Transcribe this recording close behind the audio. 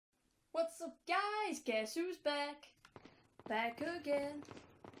What's up, guys? Guess who's back? Back again.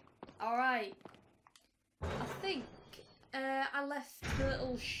 Alright. I think I left the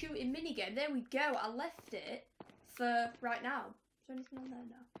little shooting minigame. There we go. I left it for right now. Is there anything on there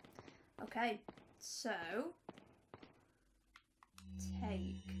now? Okay. So.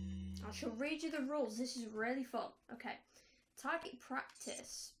 Take. I shall read you the rules. This is really fun. Okay. Target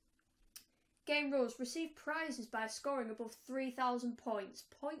practice. Game rules. Receive prizes by scoring above 3,000 points.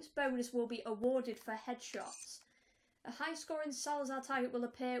 Points bonus will be awarded for headshots. A high-scoring Salazar target will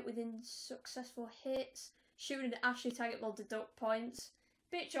appear within successful hits. Shooting an Ashley target will deduct points.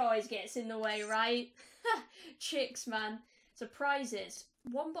 Bitch always gets in the way, right? Chicks, man. So prizes.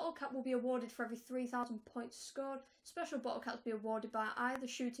 1 bottle cap will be awarded for every 3,000 points scored. Special bottle caps will be awarded by either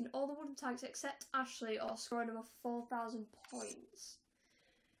shooting all the wooden targets except Ashley or scoring above 4,000 points.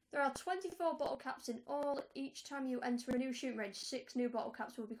 There are 24 bottle caps in all. Each time you enter a new shooting range, 6 new bottle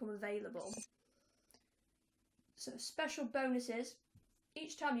caps will become available. So special bonuses.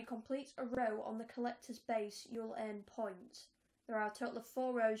 Each time you complete a row on the collector's base, you'll earn points. There are a total of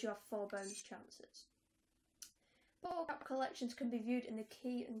 4 rows. You have 4 bonus chances. Bottle cap collections can be viewed in the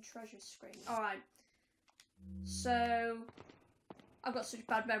key and treasure screen. Alright. So, I've got such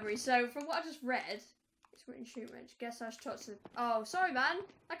bad memory. So, from what I just read, it's written shooting range. Guess I should talk to the... Oh, sorry, man.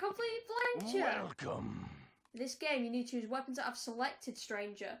 I completely blanked you. Welcome. In this game, you need to use weapons that have selected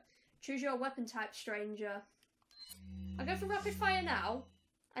stranger. Choose your weapon type, stranger. I'll go for rapid fire now.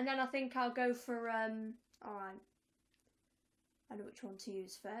 And then I think I'll go for, alright. I know which one to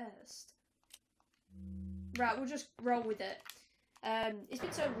use first. Right, we'll just roll with it. It's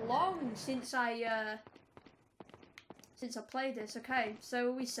been so long since I played this. Okay, so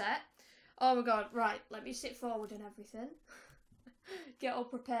are we set? Oh my god, right, let me sit forward and everything. Get all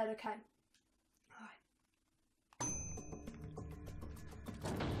prepared, okay. Alright.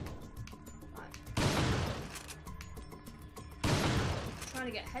 Trying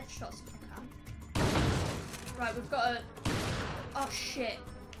to get headshots if I can. Right, we've got a... Oh shit.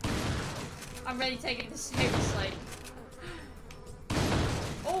 I'm really taking this seriously.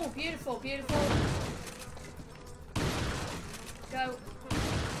 Oh, beautiful, beautiful. Go.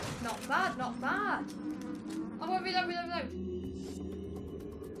 Not bad, not bad. I want to reload.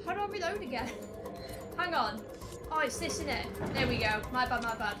 How do I reload again? Hang on. Oh, it's this, isn't it? There we go. My bad,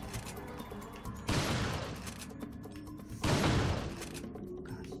 my bad.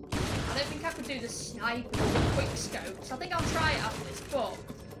 God. I don't think I could do the sniper with the quick scopes. I think I'll try it after this, but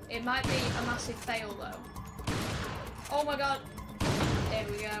it might be a massive fail though. Oh my god. There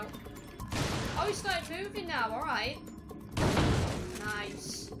we go. Oh, he started moving now, alright.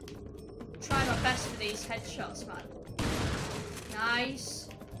 Nice. Try my best for these headshots, man. Nice.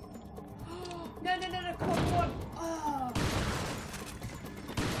 No, come on. Oh.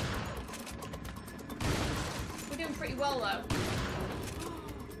 We're doing pretty well though.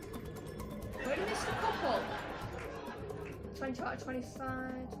 We already missed a couple. 20 out of 25, 25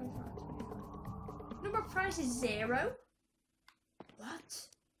 out of 25. Number of prizes 0? What?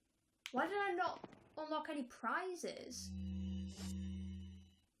 Why did I not unlock any prizes?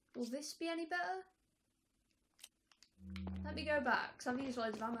 Will this be any better? Let me go back, because I've used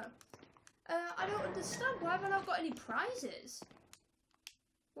loads of ammo. I don't understand. Why have I not got any prizes?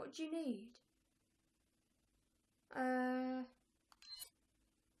 What do you need?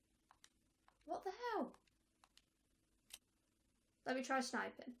 What the hell? Let me try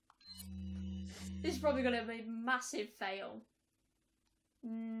sniping. This is probably going to be a massive fail.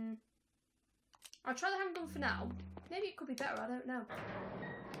 I'll try the handgun for now. Maybe it could be better, I don't know.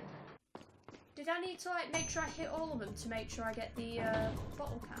 Did I need to like make sure I hit all of them to make sure I get the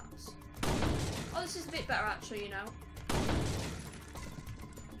bottle caps? Oh, this is a bit better actually, you know.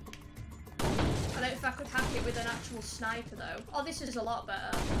 I don't know if I could hack it with an actual sniper though. Oh, this is a lot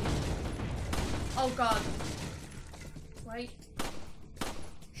better. Oh god. Wait.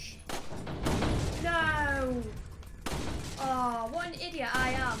 No! Oh, what an idiot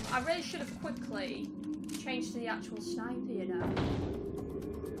I am. I really should have quickly changed to the actual sniper, you know.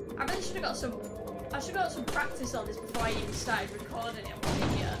 I really should have got some... I should have got some practice on this before I even started recording it. What an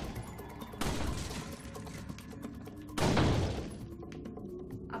idiot.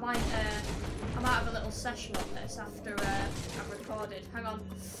 I might have a little session on this after I've recorded. Hang on.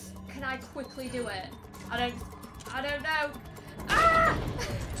 Can I quickly do it? I don't know. Ah!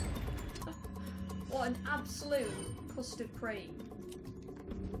 What an absolute custard cream.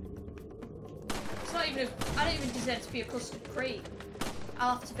 It's not even I don't even deserve to be a custard cream.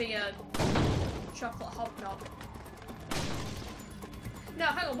 I'll have to be a chocolate hobnob. No,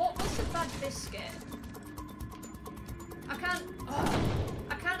 hang on, what's a bad biscuit? I can't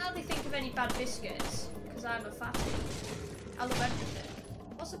hardly think of eat bad biscuits, because I'm a fatty. I love everything.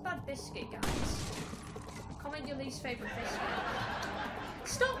 What's a bad biscuit, guys? Comment your least favourite biscuit.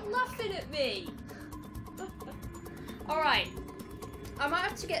 Stop laughing at me! Alright. I might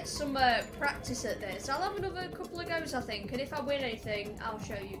have to get some practice at this. I'll have another couple of goes, I think, and if I win anything, I'll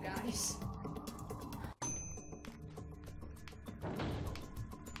show you guys.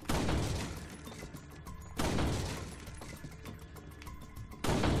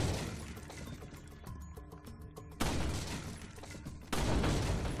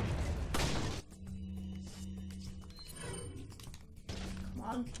 Come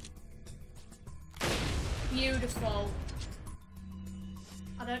on. Beautiful.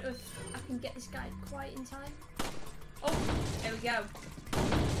 I don't know if I can get this guy quite in time. Oh, there we go.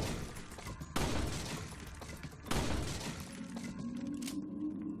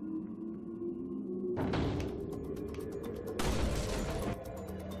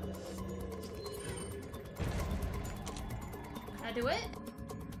 Can I do it?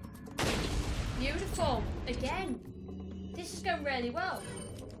 Beautiful. Again. This is going really well.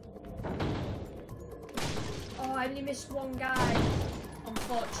 Oh, I only missed one guy.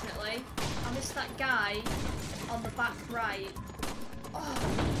 Unfortunately, I missed that guy on the back right. Oh.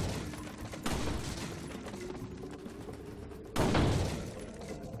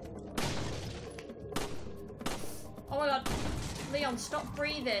 Oh my god. Leon, stop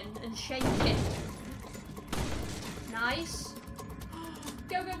breathing and shaking. Nice.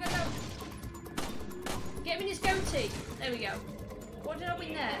 Go, go, go, go. Get him in his goatee. There we go. What did I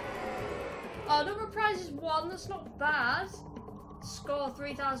win there? Oh, number of prizes 1. That's not bad. Score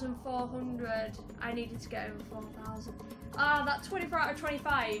 3,400. I needed to get over 4,000. Ah, that 24 out of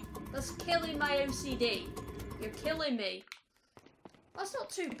 25. That's killing my OCD. You're killing me. That's not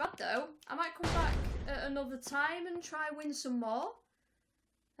too bad though. I might come back at another time and try win some more.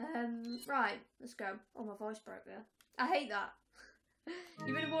 Right, let's go. Oh, my voice broke there. I hate that.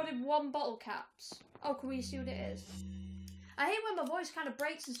 You've been awarded 1 bottle caps. Oh, can we see what it is? I hate when my voice kind of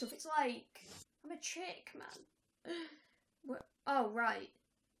breaks and stuff. It's like I'm a chick, man. Oh, right.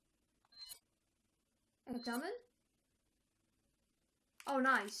 A diamond? Oh,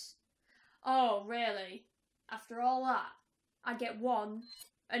 nice. Oh, really? After all that, I get 1,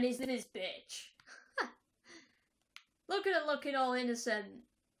 and is this bitch? Look at her looking all innocent.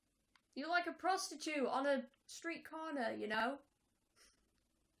 You're like a prostitute on a street corner, you know?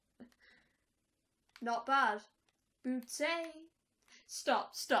 Not bad. Bootsy.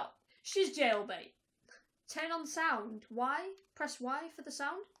 Stop, stop. She's jailbait. Turn on sound. Y? Press Y for the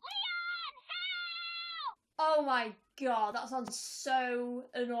sound. Leon, help! Oh my god, that sounds so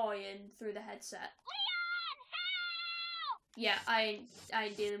annoying through the headset. Leon, help! Yeah, I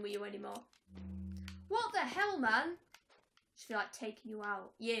ain't dealing with you anymore. What the hell, man? Just feel like taking you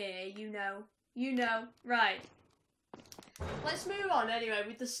out. Yeah, you know. You know. Right. Let's move on anyway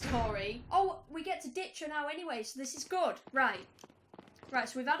with the story. Oh, we get to ditch her now anyway, so this is good. Right. Right,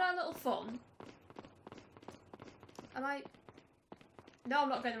 so we've had our little fun. Am I... No, I'm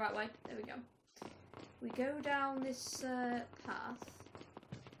not going the right way. There we go. We go down this path.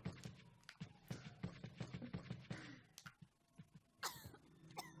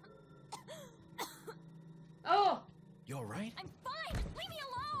 Oh! You alright? I'm fine! Leave me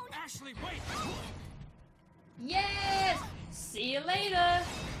alone! Ashley, wait! Yes! See you later!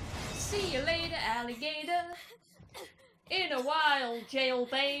 See you later, alligator! In a while,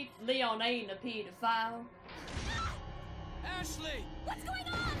 jailbait, Leon ain't a pedophile. Ashley! What's going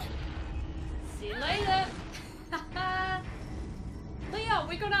on? See you later! Leon,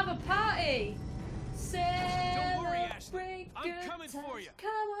 we're gonna have a party! Don't worry, Ashley. Celebrate I'm good coming times. for you. Come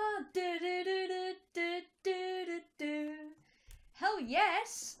on! Do, do, do, do, do, do, do, do. Hell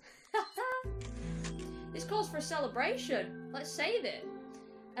yes! This calls for a celebration. Let's save it.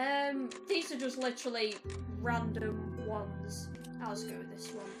 These are just literally random ones. I'll just go with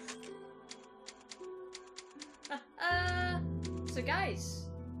this one. So guys,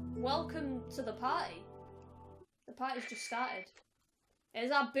 welcome to the party. The party's just started.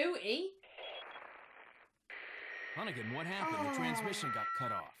 There's our booty. Hunnigan, what happened? Oh. The transmission got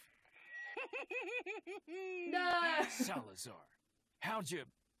cut off. No! Salazar, how'd you...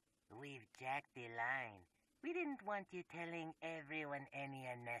 We've jacked the line. We didn't want you telling everyone any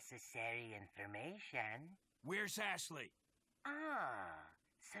unnecessary information. Where's Ashley? Ah,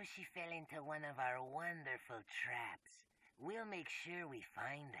 so she fell into one of our wonderful traps. We'll make sure we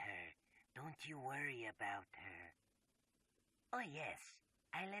find her. Don't you worry about her. Oh yes,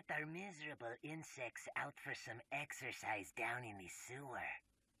 I let our miserable insects out for some exercise down in the sewer.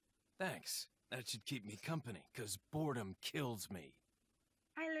 Thanks. That should keep me company, 'cause boredom kills me.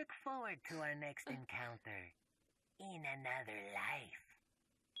 I look forward to our next encounter. In another life.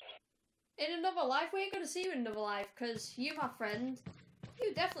 In another life? We ain't gonna see you in another life, because you, my friend,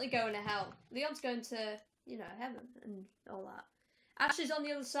 you definitely going to hell. Leon's going to, you know, heaven and all that. Ash is on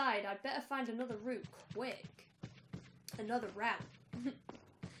the other side. I'd better find another route quick. Another route.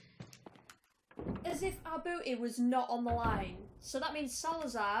 As if our booty was not on the line. So that means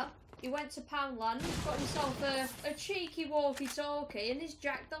Salazar, he went to Poundland, got himself a cheeky walkie-talkie, and he's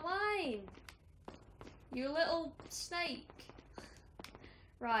jacked the line. You little snake.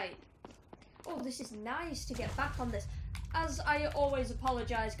 Right. Oh, this is nice to get back on this. As I always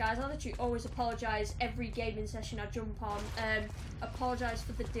apologise, guys, I literally always apologise every gaming session I jump on. Apologise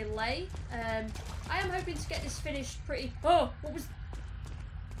for the delay. I am hoping to get this finished pretty... Oh, what was...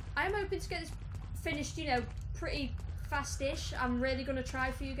 I am hoping to get this finished, you know, pretty fast-ish. I'm really going to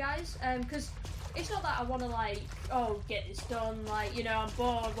try for you guys. Because it's not that I want to, like, oh, get this done, like, you know, I'm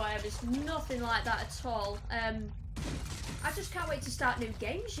bored, whatever. It's nothing like that at all. I just can't wait to start new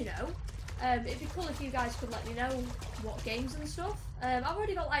games, you know. It'd be cool if you guys could let me know what games and stuff. I've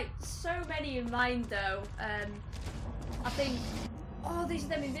already got like so many in mind though. I think, oh, these are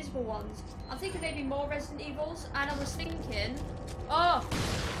them invisible ones. I'm thinking maybe more Resident Evils, and I was thinking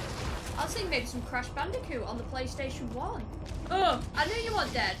maybe some Crash Bandicoot on the PlayStation 1. Oh, I knew you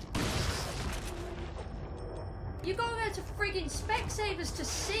weren't dead. You go there to friggin' Specsavers to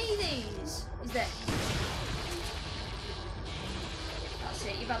see these. Is there? That's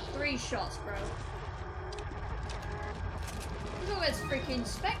it, you've had 3 shots, bro. You go there to freaking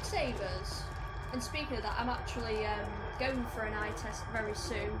Specsavers. And speaking of that, I'm actually going for an eye test very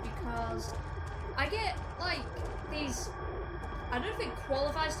soon because I get like these. I don't know if it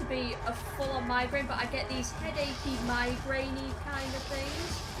qualifies to be a full-on migraine, but I get these headachy, migraine-y kind of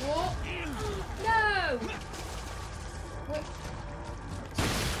things. What? No! What?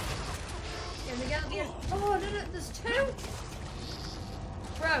 Oh, no, there's 2!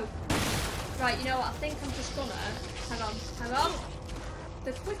 Bro. Right, you know what, I think I'm just gonna... Hang on.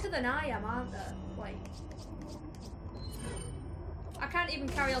 They're quicker than I am, aren't they? Wait. I can't even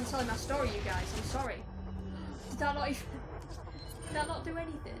carry on telling my story, you guys, I'm sorry. Did that not even... Did that not do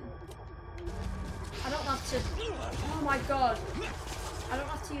anything? I don't have to... Oh my god. I don't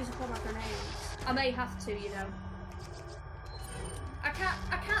have to use up all my grenades. I may have to, you know. I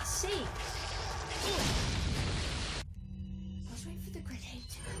can't see. I was waiting for the grenade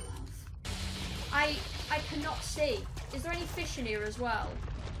to go off. I cannot see. Is there any fish in here as well?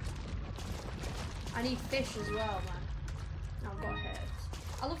 I need fish as well, man. Oh, I've got herbs.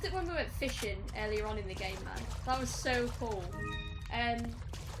 I loved it when we went fishing earlier on in the game, man. That was so cool.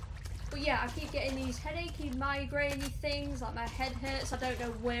 But yeah, I keep getting these headachy, migraine-y things, like my head hurts. I don't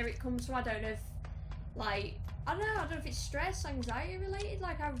know where it comes from. I don't know if, like, I don't know if it's stress, anxiety related.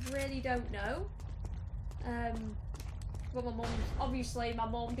 Like, I really don't know. But my mum, obviously, my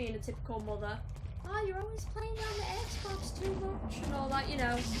mum being a typical mother. Oh, you're always playing down the Xbox too much and all that, you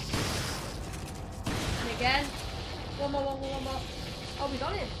know. And again, one more. Oh, we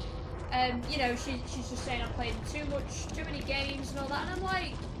got him. You know, she's just saying I'm playing too many games and all that, and I'm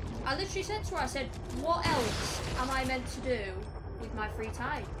like, I literally said to her, I said, what else am I meant to do with my free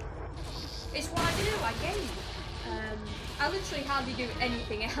time? It's what I do, I game. I literally hardly do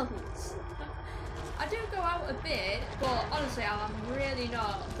anything else. I do go out a bit, but honestly, I'm really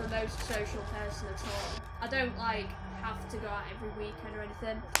not the most social person at all. I don't, like, have to go out every weekend or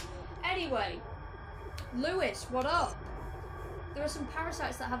anything. Anyway, Lewis, what up? There are some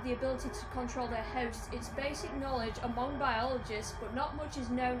parasites that have the ability to control their hosts. It's basic knowledge among biologists, but not much is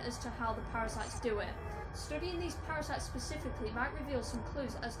known as to how the parasites do it. Studying these parasites specifically might reveal some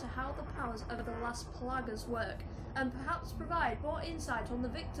clues as to how the powers of the Las Plagas work, and perhaps provide more insight on the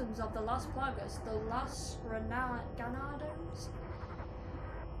victims of the Las Plagas, the Las Granados.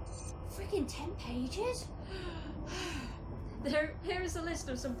 Freaking 10 pages? Here is a list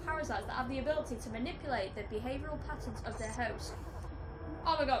of some parasites that have the ability to manipulate the behavioural patterns of their host.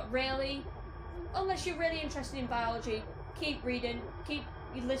 Oh my god, really? Unless you're really interested in biology, keep reading, keep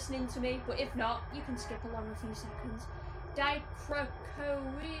listening to me, but if not, you can skip along a few seconds.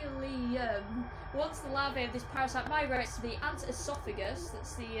 Dicrocolium. Once the larvae of this parasite migrates to the ant esophagus,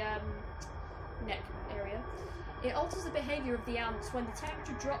 that's the neck area, it alters the behaviour of the ants. When the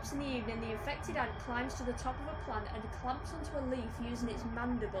temperature drops in the evening, the infected ant climbs to the top of a plant and clamps onto a leaf using its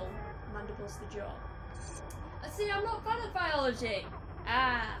mandible. Mandible's the jaw. See, I'm not bad at biology.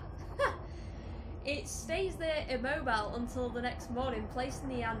 Ah. It stays there immobile until the next morning, placing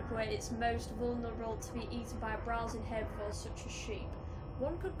the ant where it's most vulnerable to be eaten by browsing herbivores such as sheep.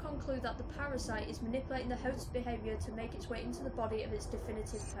 one could conclude that the parasite is manipulating the host's behaviour to make its way into the body of its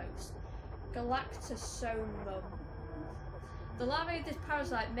definitive host. Galactosomum. The larvae of this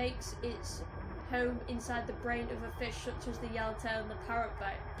parasite makes its home inside the brain of a fish such as the yellowtail and the parrot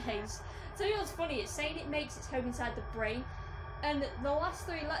bass. Tell you what's funny, it's saying it makes its home inside the brain, and the last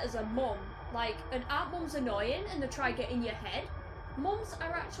 3 letters are mum. Like, and aren't mums annoying and they try to get in your head? Mums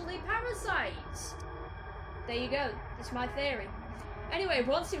are actually parasites. There you go, that's my theory. Anyway,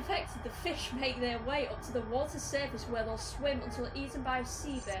 once infected, the fish make their way up to the water surface where they'll swim until eaten by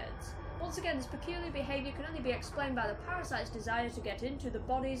seabirds. Once again, this peculiar behaviour can only be explained by the parasite's desire to get into the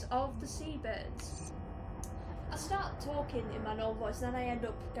bodies of the seabirds. I start talking in my normal voice, and then I end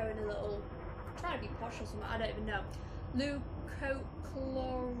up going a little, trying to be posh or something, I don't even know.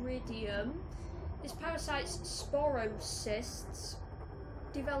 Leucochloridium. This parasite's sporocysts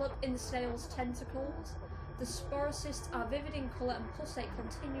develop in the snail's tentacles. The sporocysts are vivid in colour and pulsate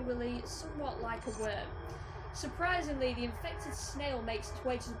continually, somewhat like a worm. Surprisingly, the infected snail makes its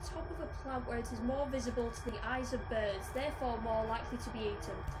way to the top of a plant where it is more visible to the eyes of birds, therefore more likely to be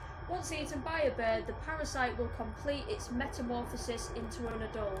eaten. Once eaten by a bird, the parasite will complete its metamorphosis into an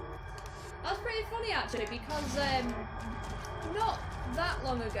adult. That's pretty funny actually, because not that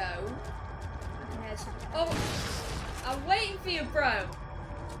long ago... Oh, I'm waiting for you, bro!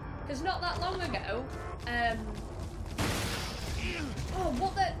 Because not that long ago, oh,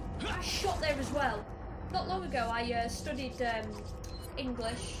 what the... I shot there as well. Not long ago, I studied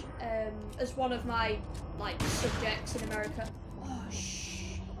English as one of my, like, subjects in America. Oh,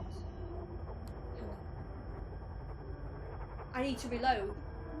 shit. I need to reload.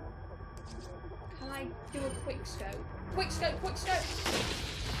 Can I do a quick scope? Quick scope, quick scope!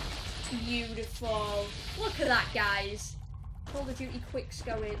 Beautiful. Look at that, guys. Call of Duty quick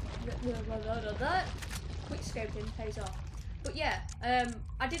scoping. Quick scoping pays off. But yeah,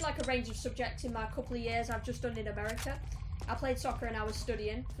 I did like a range of subjects in my couple of years I've just done in America. I played soccer and I was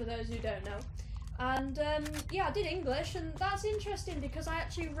studying, for those who don't know. And yeah, I did English, and that's interesting because I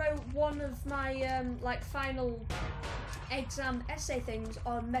actually wrote one of my like final exam essay things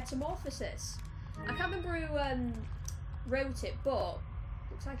on metamorphosis. I can't remember who wrote it, but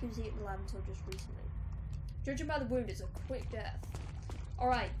looks like he was eating lamb until just recently. Judging by the wound, it's a quick death.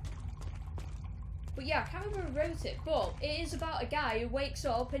 Alright. But yeah, I can't remember who wrote it, but it is about a guy who wakes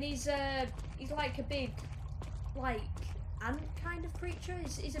up and he's like a big, like, ant kind of creature.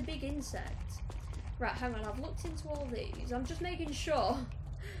 He's a big insect. Right, hang on, I've looked into all these. I'm just making sure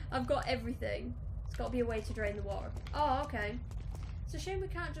I've got everything. There's got to be a way to drain the water. Oh, okay. It's a shame we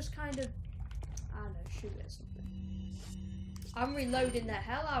can't just kind of, I don't know, shoot at something. I'm reloading the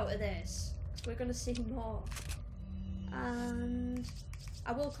hell out of this. We're going to see more. And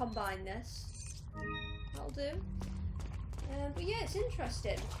I will combine this. That'll do. But yeah, it's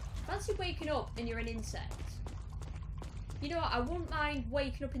interesting. Fancy waking up and you're an insect. You know what, I wouldn't mind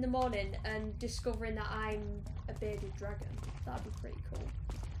waking up in the morning and discovering that I'm a bearded dragon. That'd be pretty cool.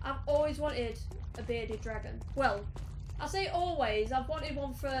 I've always wanted a bearded dragon. Well, I say always, I've wanted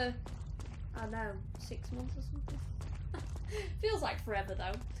one for, I don't know, 6 months or something. Feels like forever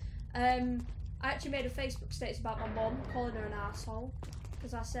though. I actually made a Facebook status about my mum, calling her an arsehole.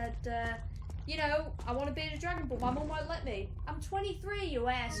 Because I said, you know, I want a bearded dragon, but my mum won't let me. I'm 23, you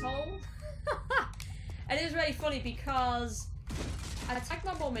asshole. And it was really funny because I tagged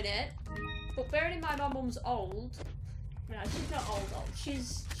my mum in it, but bearing in mind my mum's old. No, she's not old. She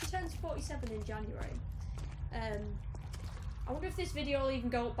turns 47 in January. I wonder if this video will even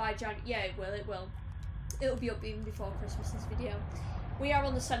go up by January. Yeah, it will. It will. It'll be up even before Christmas. This video. We are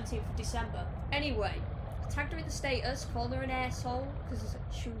on the 17th of December. Anyway, I tagged her in the status, called her an asshole because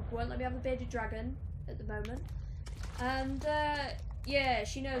she won't let me have a bearded dragon at the moment. And yeah,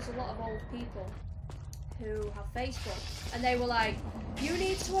 she knows a lot of old people who have Facebook, and they were like, "You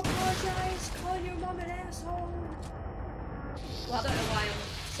need to apologise, call your mum an asshole." Well, I don't know why I'm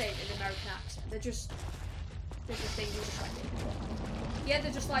saying it in an American accent. They're just English like it. Yeah,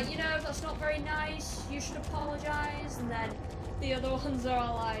 they're just like, you know, that's not very nice. You should apologise. And then the other ones are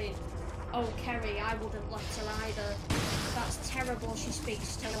all like, "Oh, Kerry, I wouldn't let her either. That's terrible. She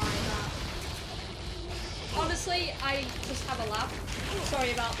speaks to like that." Honestly, I just have a laugh.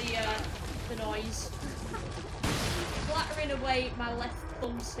 Sorry about the noise. Flattering away my left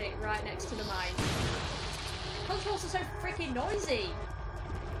thumbstick right next to the mic. Controls are so freaking noisy.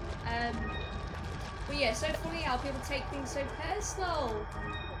 But yeah, so funny how people take things so personal.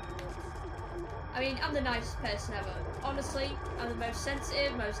 I mean, I'm the nicest person ever. Honestly, I'm the most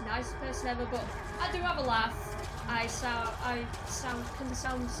sensitive, most nicest person ever, but I do have a laugh. I can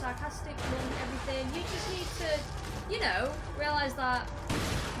sound sarcastic and everything. You just need to, you know, realise that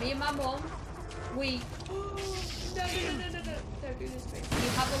me and my mum, we no, don't do this to me. You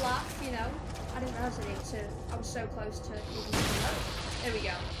have a laugh, you know. I didn't realise I needed to. I was so close to moving something else. There we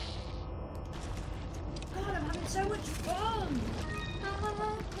go. God, I'm having so much fun.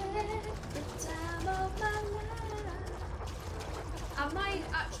 The time of my life. I might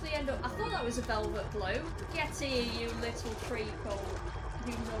actually end up. I thought that was a velvet blue. Get here, you little treacle.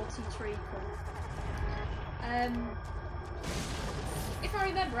 You naughty treacle. If I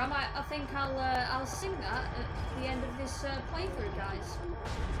remember, I think I'll sing that at the end of this playthrough, guys.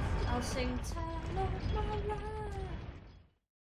 I'll sing "Time of My Life."